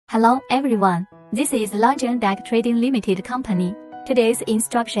Hello everyone, this is Legend Trading Limited Company. Today's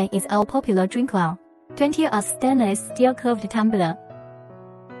instruction is our popular drinkware. 20 stainless steel curved tumbler.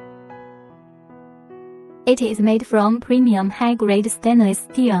 It is made from premium high-grade stainless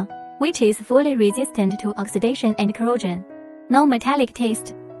steel, which is fully resistant to oxidation and corrosion. No metallic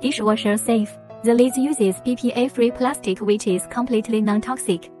taste, dishwasher safe. The lid uses BPA-free plastic which is completely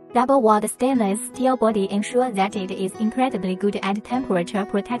non-toxic. Double-walled stainless steel body ensures that it is incredibly good at temperature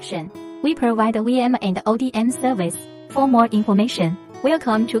protection. We provide VM and ODM service. For more information,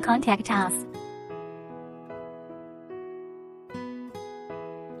 welcome to contact us.